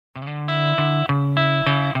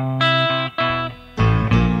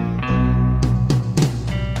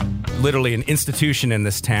literally an institution in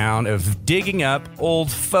this town of digging up old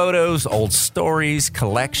photos, old stories,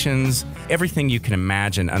 collections, everything you can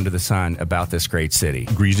imagine under the sun about this great city.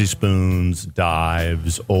 Greasy spoons,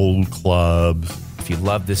 dives, old clubs. If you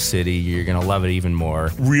love this city, you're going to love it even more.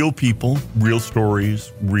 Real people, real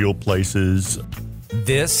stories, real places.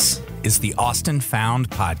 This is the Austin Found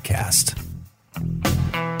Podcast.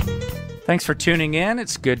 Thanks for tuning in.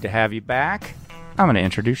 It's good to have you back. I'm going to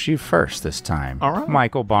introduce you first this time. All right.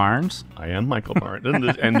 Michael Barnes. I am Michael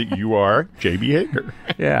Barnes, and you are J.B. Hager.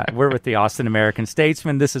 Yeah, we're with the Austin American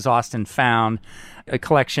Statesman. This is Austin Found, a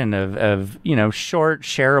collection of short,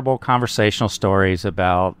 shareable, conversational stories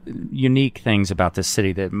about unique things about this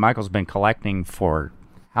city that Michael's been collecting for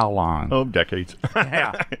how long? Oh, decades.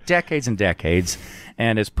 Yeah, decades and decades,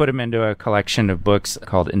 and has put them into a collection of books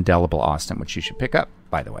called Indelible Austin, which you should pick up,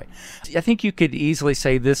 by the way. I think you could easily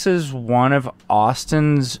say this is one of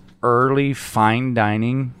Austin's early fine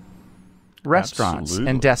dining restaurants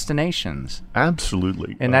and destinations.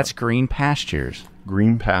 Absolutely. And that's Green Pastures.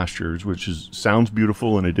 Green Pastures, which sounds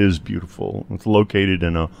beautiful, and it is beautiful. It's located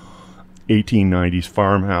in a 1890s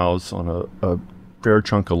farmhouse on a fair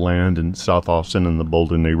chunk of land in South Austin in the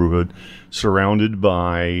Bolden neighborhood, surrounded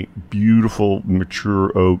by beautiful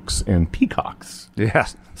mature oaks and peacocks. Yeah.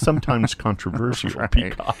 Sometimes controversial Right.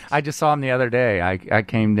 peacocks. I just saw them the other day. I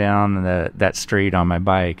came down that street on my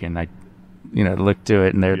bike, and I looked to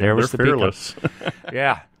it, and there was the fearless. peacock.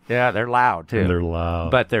 Yeah, they're loud too. And they're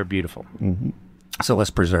loud. But they're beautiful. Mm-hmm. So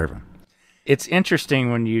let's preserve them. It's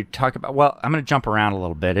interesting when you talk about, well, I'm going to jump around a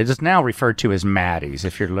little bit. It is now referred to as Maddie's,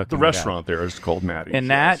 if you're looking The restaurant there is called Maddie's. And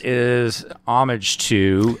that is homage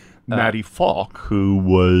to Maddie Falk, who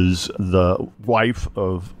was the wife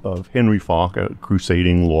of Henry Falk, a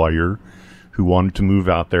crusading lawyer who wanted to move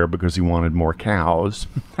out there because he wanted more cows.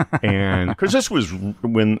 And because this was,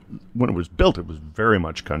 when it was built, it was very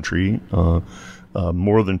much country,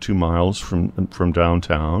 more than 2 miles from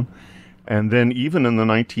downtown. And then even in the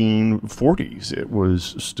 1940s, it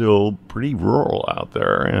was still pretty rural out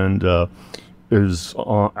there, and is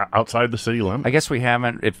outside the city limits. I guess we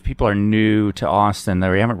haven't, if people are new to Austin,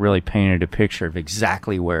 we haven't really painted a picture of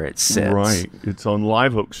exactly where it sits. Right. It's on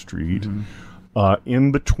Live Oak Street,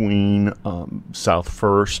 in between South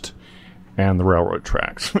First and the railroad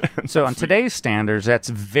tracks. So on today's standards, that's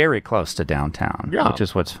very close to downtown, which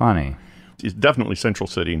is what's funny. It's definitely Central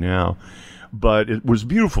City now. But it was a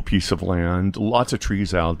beautiful piece of land, lots of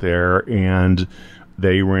trees out there, and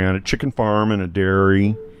they ran a chicken farm and a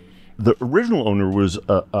dairy. The original owner was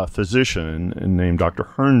a physician named Dr.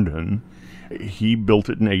 Herndon. He built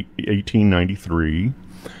it in 1893,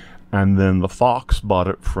 and then the Falks bought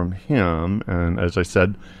it from him. And as I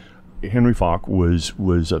said, Henry Falk was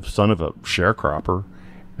a son of a sharecropper,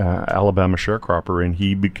 Alabama sharecropper, and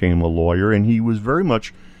he became a lawyer, and he was very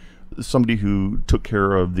much somebody who took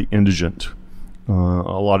care of the indigent. A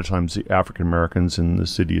lot of times the African Americans in the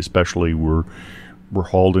city especially were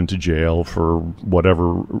hauled into jail for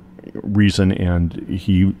whatever reason, and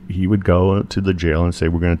he would go to the jail and say,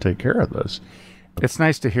 we're going to take care of this. It's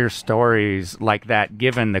nice to hear stories like that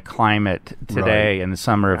given the climate today in the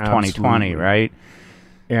summer of 2020, right?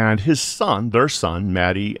 And his son, their son,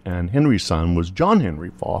 Maddie and Henry's son, was John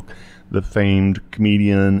Henry Falk, the famed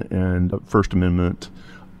comedian and First Amendment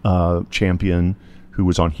champion who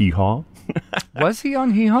was on Hee Haw. Was he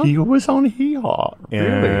on Hee Haw? He was on Hee Haw.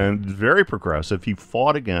 Really? And very progressive. He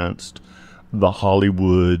fought against the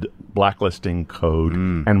Hollywood blacklisting code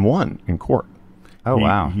and won in court. Oh,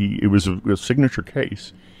 wow. It was a signature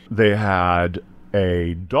case. They had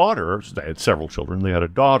a daughter. They had several children. They had a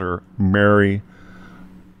daughter, Mary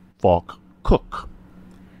Falk Cook,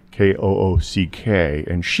 K-O-O-C-K,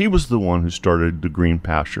 and she was the one who started the Green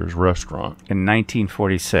Pastures restaurant. In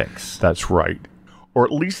 1946. That's right. Or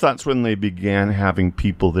at least that's when they began having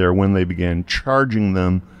people there. When they began charging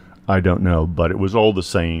them, I don't know. But it was all the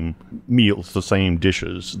same meals, the same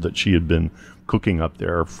dishes that she had been cooking up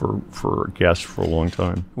there for guests for a long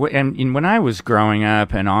time. And when I was growing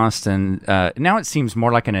up in Austin, now it seems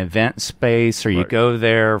more like an event space, or you go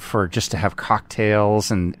there for just to have cocktails.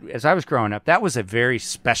 And as I was growing up, that was a very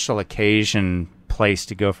special occasion place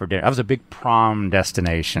to go for dinner. That was a big prom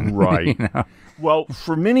destination. Right. You know? Well,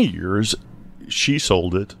 for many years, she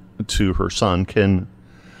sold it to her son, Ken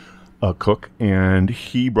Cook, and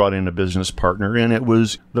he brought in a business partner, and it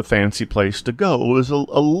was the fancy place to go. It was a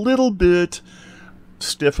little bit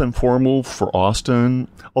stiff and formal for Austin,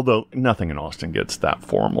 although nothing in Austin gets that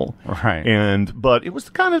formal. Right. But it was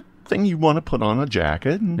the kind of thing you want to put on a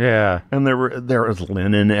jacket. And, Yeah. And there was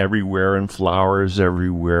linen everywhere and flowers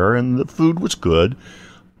everywhere, and the food was good.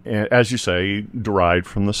 as you say, derived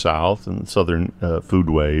from the South and Southern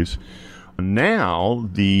foodways. Now,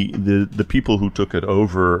 the people who took it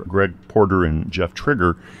over, Greg Porter and Jeff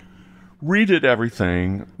Trigger, redid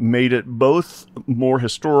everything, made it both more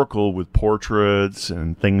historical with portraits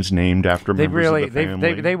and things named after members of the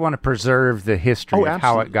family. They want to preserve the history of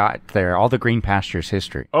how it got there, all the Green Pastures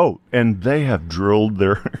history. Oh, and they have drilled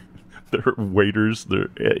their waiters.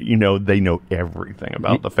 They know everything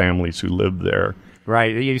about the families who lived there.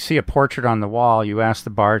 Right. You see a portrait on the wall, you ask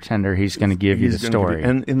the bartender, he's going to give you the story.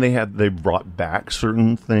 And they brought back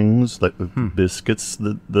certain things, like the biscuits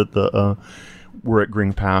that were at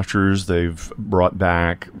Green Pastures. They've brought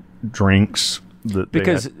back drinks.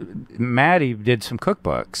 Because Maddie did some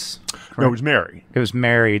cookbooks. Correct? No, it was Mary. It was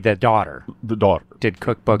Mary, the daughter. The daughter. Did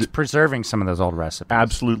cookbooks, preserving some of those old recipes.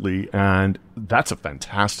 Absolutely. And that's a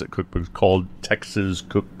fantastic cookbook. It's called Texas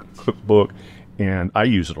Cookbook, and I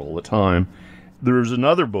use it all the time. There's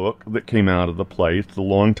another book that came out of the place. The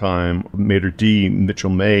longtime Mater D. Mitchell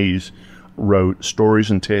Mays wrote Stories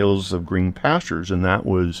and Tales of Green Pastures, and that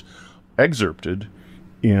was excerpted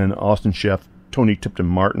in Austin chef Tony Tipton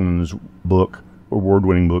Martin's book,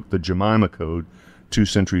 award-winning book, The Jemima Code, 2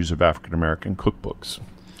 Centuries of African American Cookbooks.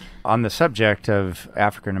 On the subject of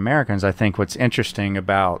African Americans, I think what's interesting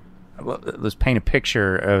about, let's paint a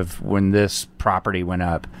picture of when this property went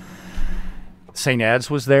up. St. Ed's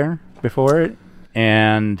was there before it,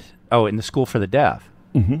 and in the School for the Deaf.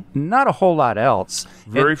 Mm-hmm. Not a whole lot else.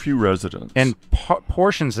 Very few residents. And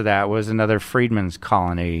portions of that was another freedmen's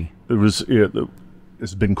colony.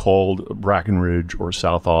 It's been called Brackenridge or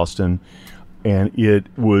South Austin, and it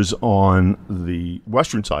was on the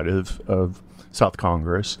western side of South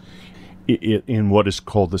Congress in what is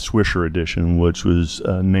called the Swisher Edition, which was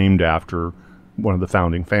named after one of the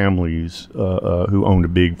founding families who owned a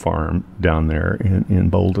big farm down there in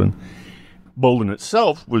Bolden. Bolden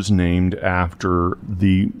itself was named after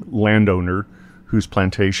the landowner whose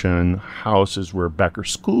plantation house is where Becker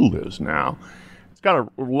School is now. It's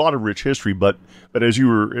got a lot of rich history, but as you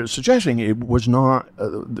were suggesting, it was not.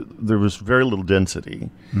 There was very little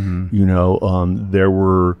density. Mm-hmm. There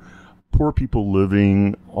were poor people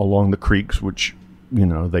living along the creeks, which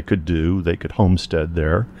they could do. They could homestead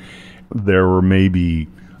there. There were maybe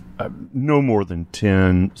no more than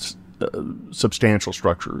 10 substantial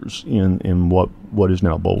structures in what is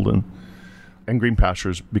now Bolden, and Green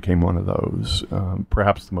Pastures became one of those,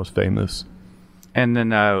 perhaps the most famous. And then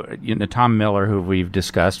Tom Miller, who we've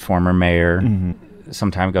discussed, former mayor,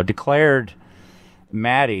 some time ago, declared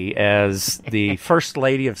Maddie as the first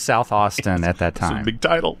lady of South Austin at that time. It's a big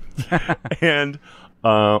title. And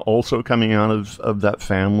also coming out of that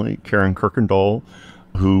family, Karen Kirkendall,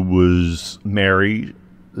 who was Mary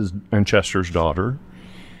and Chester's daughter.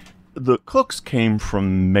 The Cooks came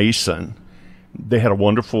from Mason. They had a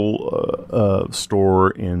wonderful store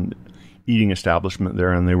and eating establishment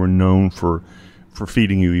there, and they were known for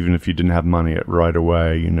feeding you even if you didn't have money right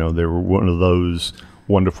away. They were one of those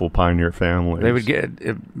wonderful pioneer families. They would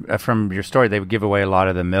get, from your story, they would give away a lot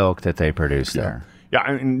of the milk that they produced there. Yeah,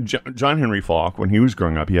 and John Henry Falk, when he was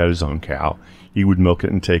growing up, he had his own cow. He would milk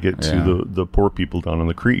it and take it to the poor people down on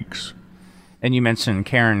the creeks. And you mentioned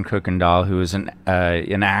Karen Kirkendall, who is an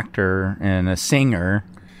actor and a singer.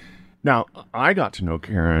 Now, I got to know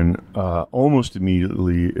Karen almost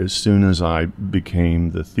immediately as soon as I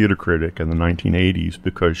became the theater critic in the 1980s,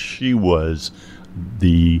 because she was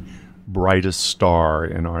the brightest star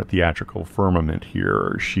in our theatrical firmament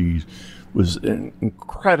here. She was an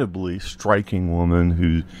incredibly striking woman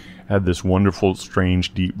who had this wonderful,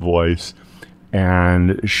 strange, deep voice,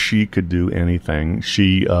 and she could do anything.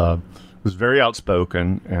 She was very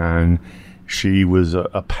outspoken, and she was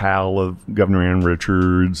a pal of Governor Ann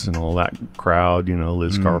Richards and all that crowd,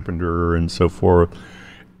 Liz Carpenter and so forth.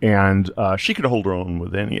 And she could hold her own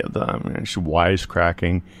with any of them, and she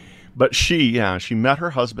wisecracking. But she met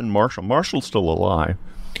her husband, Marshall. Marshall's still alive.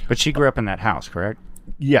 But she grew up in that house, correct?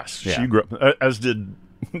 Yes, she grew up, as did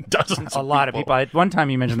dozens a lot of people. At one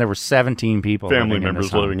time you mentioned there were 17 people. Family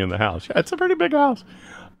members living in the house. Yeah, it's a pretty big house.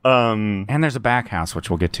 And there's a back house, which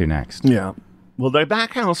we'll get to next. Yeah. Well, the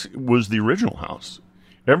back house was the original house.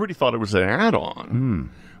 Everybody thought it was an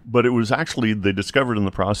add-on. But it was actually, they discovered in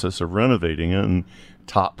the process of renovating it, and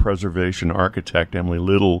top preservation architect Emily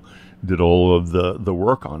Little did all of the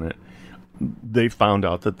work on it. They found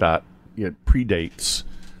out that it predates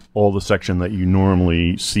all the section that you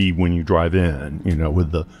normally see when you drive in,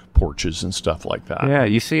 with the porches and stuff like that. Yeah,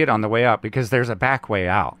 you see it on the way out because there's a back way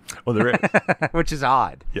out. Oh, there is. Which is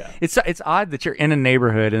odd. Yeah. It's odd that you're in a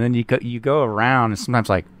neighborhood and then you go around and sometimes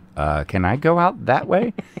can I go out that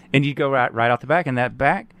way? And you go right out the back, and that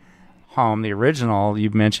back home, the original you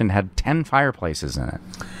mentioned, had 10 fireplaces in it.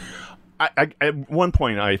 At one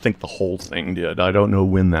point, I think the whole thing did. I don't know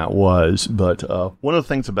when that was, but one of the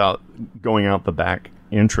things about going out the back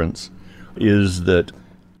entrance is that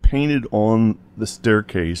painted on the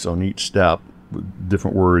staircase on each step with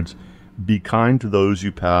different words, "Be kind to those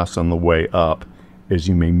you pass on the way up, as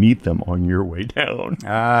you may meet them on your way down."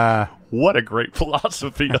 What a great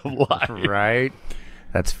philosophy of life. Right?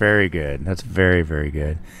 That's very good. That's very, very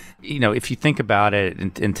good. You know, if you think about it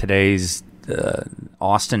in today's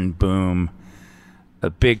Austin boom, a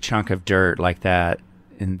big chunk of dirt like that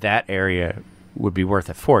in that area would be worth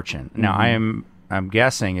a fortune. Now, I'm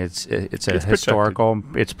guessing it's historical.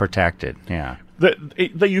 Protected. It's protected. Yeah.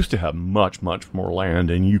 They used to have much, much more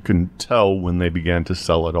land, and you can tell when they began to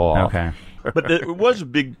sell it off. Okay. But it was a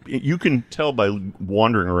big. You can tell by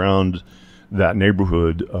wandering around that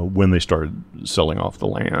neighborhood when they started selling off the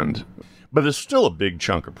land. But it's still a big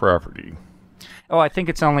chunk of property. Oh, I think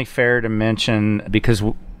it's only fair to mention, because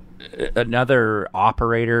another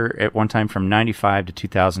operator at one time from 95 to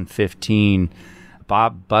 2015,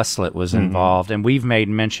 Bob Buslett was involved, and we've made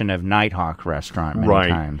mention of Nighthawk Restaurant many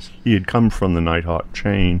times. He had come from the Nighthawk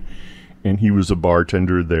chain, and he was a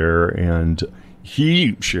bartender there, and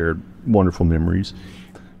he shared wonderful memories.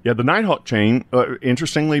 Yeah, the Nighthawk chain,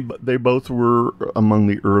 interestingly, they both were among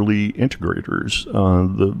the early integrators.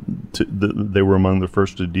 They were among the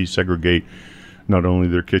first to desegregate not only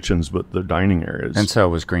their kitchens, but their dining areas. And so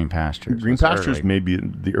was Green Pastures. Green Pastures may be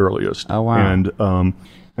the earliest. Oh, wow.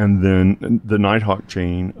 And then the Nighthawk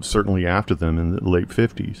chain, certainly after them in the late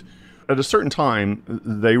 50s. At a certain time,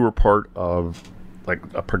 they were part of like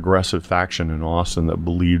a progressive faction in Austin that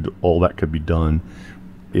believed all that could be done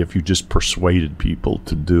if you just persuaded people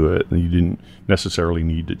to do it, and you didn't necessarily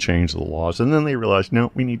need to change the laws. And then they realized, no,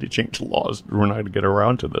 we need to change the laws. We're not going to get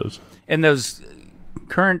around to those. And those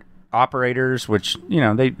current operators, which, you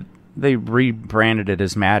know, they rebranded it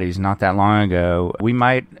as Maddie's not that long ago. We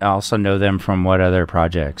might also know them from what other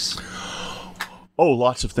projects? Oh,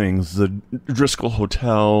 lots of things. The Driscoll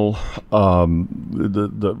Hotel,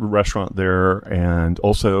 the restaurant there, and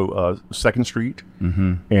also 2nd Street.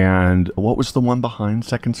 Mm-hmm. And what was the one behind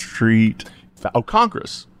 2nd Street? Oh,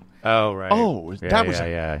 Congress. Oh, right. Oh, that was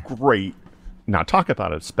great. Now, talk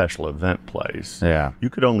about a special event place. Yeah.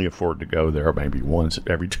 You could only afford to go there maybe once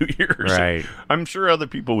every 2 years. Right. I'm sure other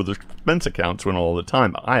people with expense accounts went all the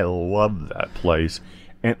time. I loved that place.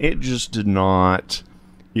 And it just did not...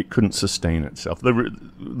 It couldn't sustain itself.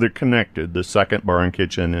 They're connected. The Second Bar and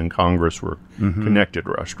Kitchen and Congress were connected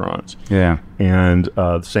restaurants. Yeah. And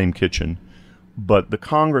the same kitchen. But the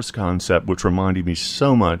Congress concept, which reminded me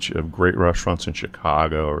so much of great restaurants in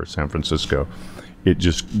Chicago or San Francisco, it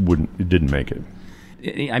just didn't make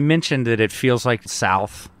it. I mentioned that it feels like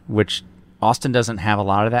South, which Austin doesn't have a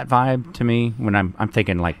lot of that vibe to me. When I'm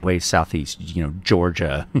thinking like way southeast, you know,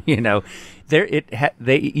 Georgia, you know,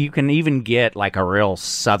 you can even get like a real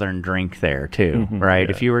Southern drink there too, right? Yeah.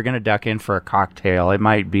 If you were going to duck in for a cocktail, it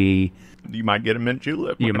might be. You might get a mint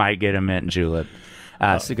julep. You might get a mint julep.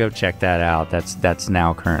 So go check that out. That's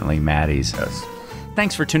now currently Maddie's. Yes.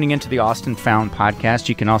 Thanks for tuning into the Austin Found podcast.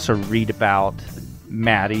 You can also read about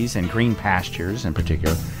Maddie's and Green Pastures in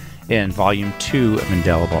particular in Volume 2 of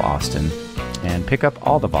Indelible Austin, and pick up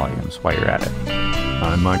all the volumes while you're at it.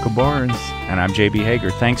 I'm Michael Barnes. And I'm J.B.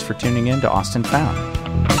 Hager. Thanks for tuning in to Austin Found.